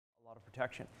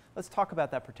protection. Let's talk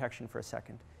about that protection for a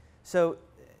second. So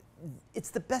it's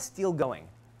the best deal going.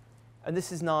 And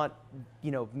this is not,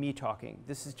 me talking.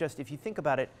 This is just, if you think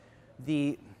about it,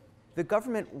 the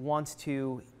government wants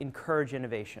to encourage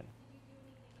innovation.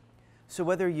 So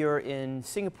whether you're in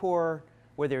Singapore,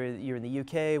 whether you're in the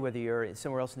UK, whether you're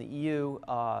somewhere else in the EU,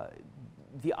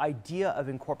 the idea of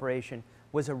incorporation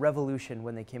was a revolution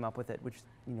when they came up with it, which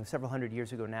several hundred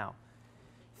years ago now.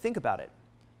 Think about it.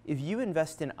 If you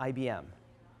invest in IBM,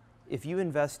 if you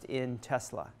invest in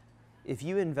Tesla, if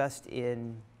you invest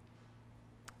in,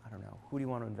 I don't know, who do you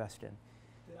want to invest in?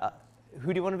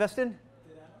 Who do you want to invest in?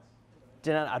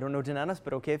 I don't know Dananos,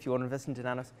 but okay, if you want to invest in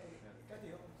Dananos.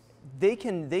 They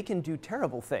can do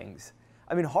terrible things.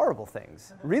 I mean, horrible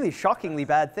things, really shockingly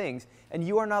bad things, and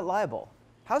you are not liable.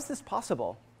 How's this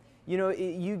possible? Let's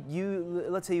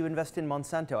say you invest in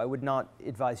Monsanto. I would not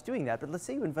advise doing that, but let's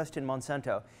say you invest in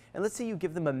Monsanto, and let's say you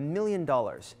give them $1 million,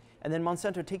 and then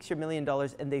Monsanto takes your $1 million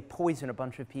and they poison a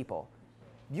bunch of people.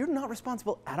 You're not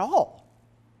responsible at all.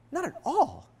 Not at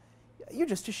all. You're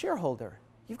just a shareholder.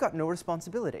 You've got no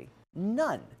responsibility.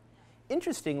 None.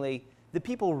 Interestingly, the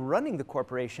people running the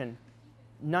corporation,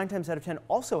 9 times out of 10,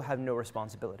 also have no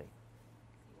responsibility.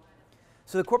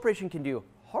 So the corporation can do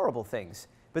horrible things,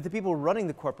 but the people running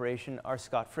the corporation are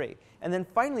scot-free. And then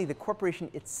finally, the corporation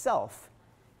itself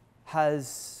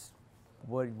has,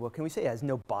 what can we say? It has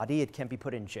no body. It can't be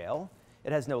put in jail.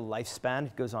 It has no lifespan.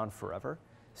 It goes on forever.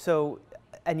 So,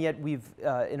 and yet we've,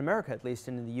 in America at least,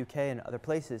 and in the UK and other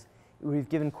places, we've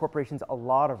given corporations a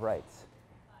lot of rights.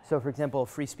 So for example,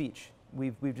 free speech.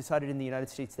 We've decided in the United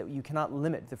States that you cannot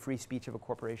limit the free speech of a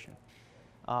corporation.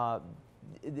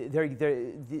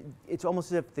 It's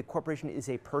almost as if the corporation is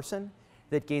a person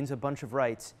that gains a bunch of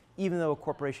rights, even though a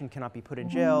corporation cannot be put in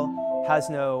jail, has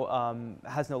no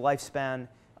lifespan,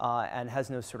 and has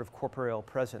no sort of corporeal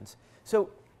presence. So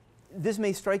this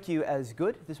may strike you as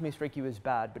good, this may strike you as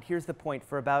bad, but here's the point.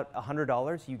 For about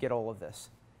 $100, you get all of this.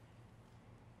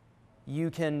 You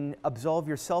can absolve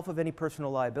yourself of any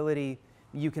personal liability.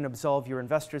 You can absolve your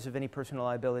investors of any personal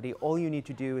liability. All you need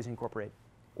to do is incorporate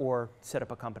or set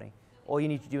up a company. All you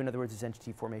need to do, in other words, is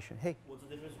entity formation. Hey? What's the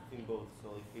difference between both?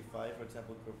 So if I, for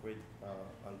example, incorporate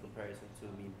on comparison to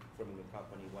me forming a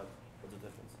company, what's the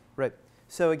difference? Right.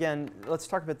 So again, let's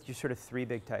talk about your sort of 3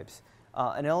 big types.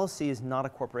 An LLC is not a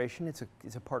corporation. It's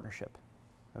a partnership.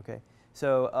 Okay.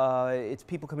 So it's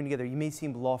people coming together. You may see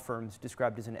law firms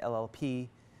described as an LLP.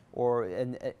 Or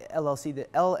an LLC.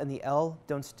 The L and the L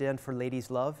don't stand for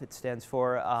ladies' love. It stands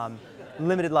for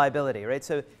limited liability, right?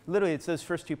 So literally, it's those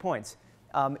first 2 points.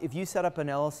 If you set up an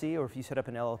LLC or if you set up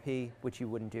an LLP, which you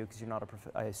wouldn't do because you're not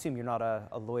I assume you're not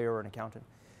a lawyer or an accountant,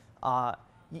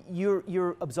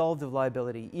 you're absolved of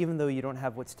liability, even though you don't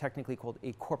have what's technically called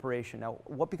a corporation. Now,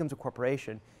 what becomes a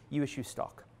corporation? You issue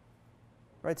stock,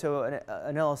 right? So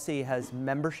an LLC has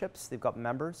memberships. They've got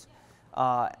members.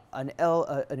 An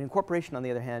incorporation, on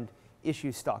the other hand,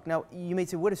 issues stock. Now, you may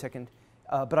say, wait a second,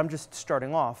 but I'm just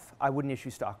starting off. I wouldn't issue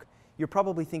stock. You're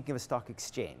probably thinking of a stock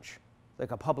exchange,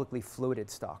 like a publicly floated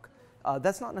stock.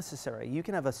 That's not necessary. You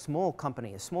can have a small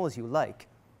company, as small as you like.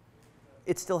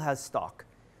 It still has stock.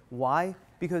 Why?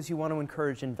 Because you want to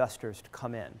encourage investors to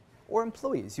come in. Or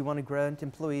employees. You want to grant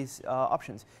employees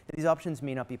options. These options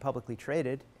may not be publicly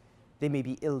traded. They may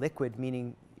be illiquid,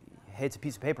 meaning, hey, it's a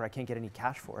piece of paper. I can't get any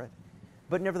cash for it.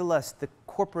 But nevertheless, the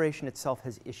corporation itself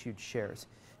has issued shares.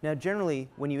 Now, generally,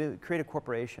 when you create a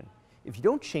corporation, if you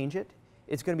don't change it,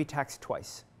 it's going to be taxed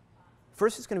twice.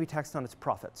 First, it's going to be taxed on its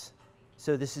profits.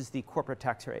 So this is the corporate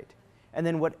tax rate. And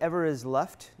then whatever is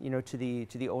left, to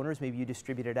the owners, maybe you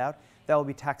distribute it out, that will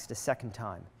be taxed a second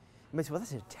time. You might say, well,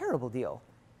 that's a terrible deal.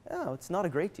 No, it's not a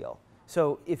great deal.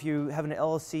 So if you have an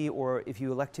LLC or if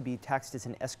you elect to be taxed as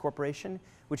an S corporation,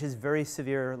 which has very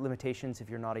severe limitations if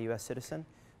you're not a US citizen,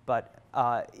 but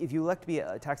if you elect to be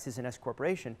taxed as an S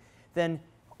corporation, then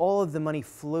all of the money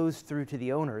flows through to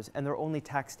the owners, and they're only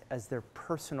taxed as their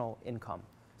personal income.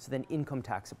 So then income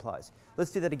tax applies.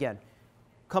 Let's do that again.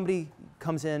 Company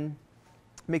comes in,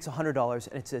 makes $100,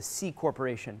 and it's a C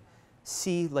corporation.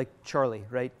 C like Charlie,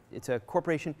 right? It's a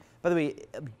corporation. By the way,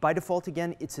 by default,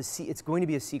 again, it's a C. It's going to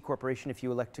be a C corporation if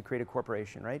you elect to create a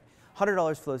corporation, right?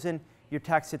 $100 flows in. You're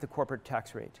taxed at the corporate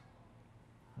tax rate.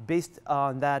 Based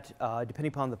on that, depending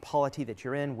upon the polity that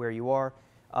you're in, where you are,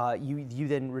 you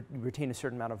then retain a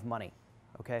certain amount of money,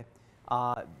 okay?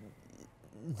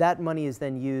 That money is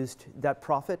then used, that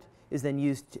profit is then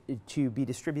used to be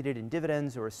distributed in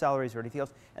dividends or salaries or anything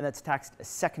else, and that's taxed a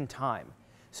second time.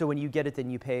 So when you get it, then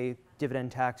you pay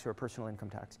dividend tax or personal income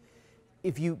tax.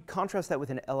 If you contrast that with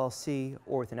an LLC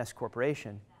or with an S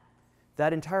corporation,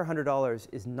 that entire $100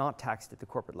 is not taxed at the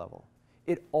corporate level.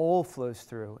 It all flows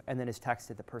through and then is taxed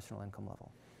at the personal income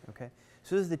level, okay?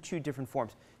 So those are the two different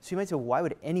forms. So you might say, well, why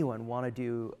would anyone want to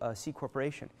do a C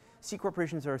corporation? C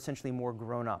corporations are essentially more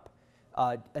grown up.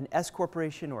 An S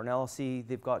corporation or an LLC,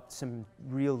 they've got some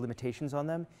real limitations on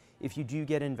them. If you do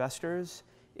get investors,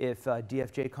 if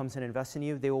DFJ comes and invests in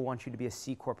you, they will want you to be a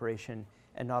C corporation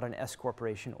and not an S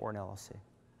corporation or an LLC. I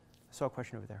saw a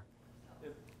question over there.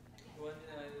 When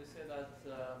you say that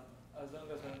as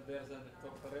long as there's a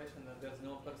corporation that there's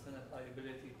no personal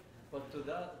liability, but to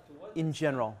what in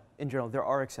general, there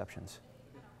are exceptions.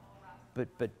 But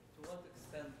to what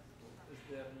extent is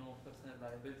there no personal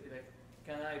liability? Like,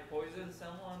 can I poison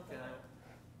someone? Can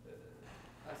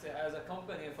I say as a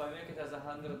company, if I make it as $100,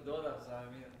 I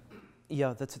mean,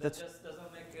 yeah, that's just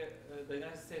doesn't make the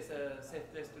United States a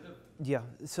safe place to live. Yeah,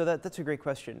 so that's a great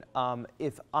question.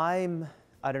 If I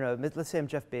don't know, let's say I'm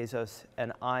Jeff Bezos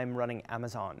and I'm running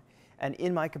Amazon. And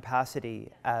in my capacity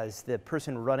as the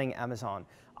person running Amazon,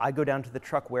 I go down to the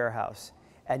truck warehouse.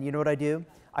 And you know what I do?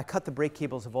 I cut the brake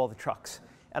cables of all the trucks.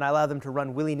 And I allow them to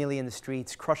run willy-nilly in the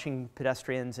streets, crushing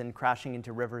pedestrians and crashing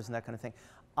into rivers and that kind of thing.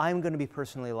 I'm going to be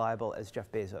personally liable as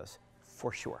Jeff Bezos,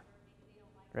 for sure,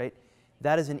 right?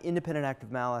 That is an independent act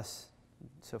of malice, and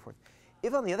so forth.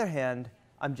 If, on the other hand,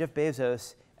 I'm Jeff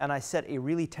Bezos and I set a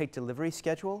really tight delivery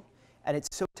schedule, and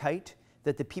it's so tight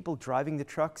that the people driving the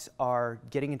trucks are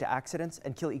getting into accidents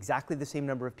and kill exactly the same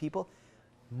number of people,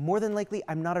 more than likely,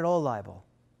 I'm not at all liable,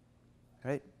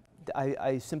 right?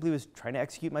 I simply was trying to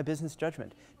execute my business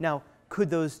judgment. Now, could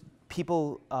those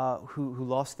people who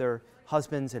lost their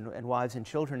husbands and wives and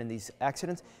children in these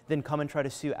accidents then come and try to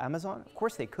sue Amazon? Of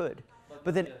course they could,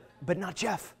 but not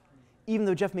Jeff, even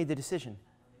though Jeff made the decision.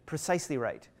 Precisely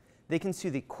right. They can sue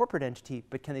the corporate entity,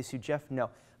 but can they sue Jeff? No.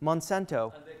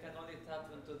 Monsanto. And they can only tap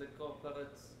into the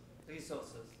corporate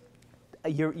resources.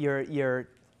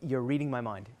 You're reading my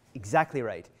mind. Exactly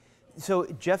right. So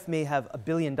Jeff may have $1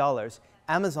 billion.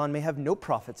 Amazon may have no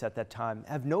profits at that time,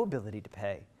 have no ability to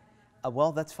pay.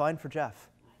 Well, that's fine for Jeff,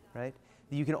 right?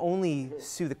 You can only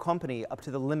sue the company up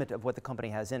to the limit of what the company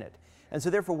has in it. And so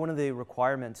therefore, one of the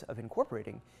requirements of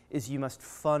incorporating is you must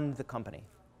fund the company.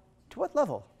 To what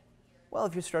level? Well,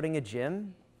 if you're starting a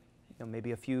gym,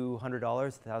 maybe a few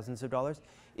 $100s, thousands of dollars.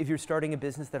 If you're starting a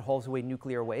business that hauls away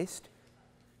nuclear waste,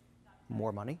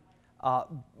 more money.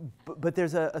 But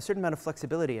there's a certain amount of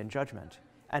flexibility and judgment.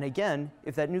 And again,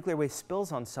 if that nuclear waste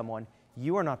spills on someone,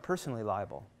 you are not personally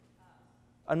liable,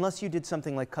 unless you did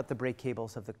something like cut the brake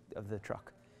cables of the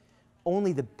truck.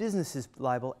 Only the business is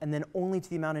liable, and then only to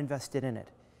the amount invested in it.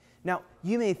 Now,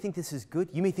 you may think this is good,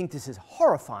 you may think this is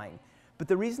horrifying, but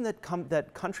the reason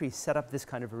that countries set up this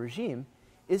kind of a regime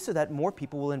is so that more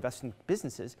people will invest in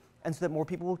businesses, and so that more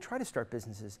people will try to start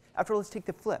businesses. After all, let's take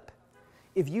the flip.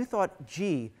 If you thought,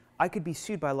 gee, I could be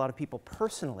sued by a lot of people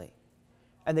personally,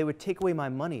 and they would take away my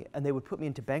money, and they would put me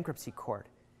into bankruptcy court,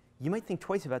 you might think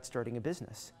twice about starting a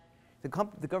business. The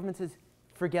government says,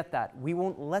 forget that. We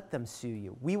won't let them sue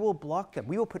you. We will block them.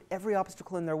 We will put every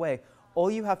obstacle in their way.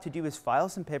 All you have to do is file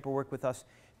some paperwork with us,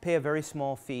 pay a very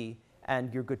small fee,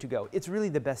 and you're good to go. It's really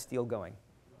the best deal going.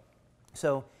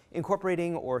 So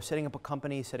incorporating or setting up a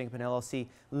company, setting up an LLC,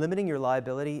 limiting your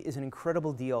liability is an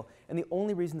incredible deal. And the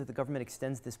only reason that the government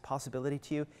extends this possibility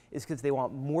to you is because they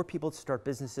want more people to start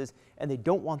businesses, and they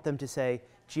don't want them to say,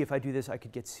 gee, if I do this, I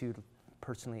could get sued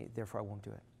personally, therefore I won't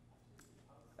do it.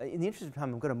 In the interest of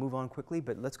time, I'm going to move on quickly,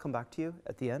 but let's come back to you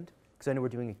at the end, because I know we're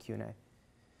doing a Q&A.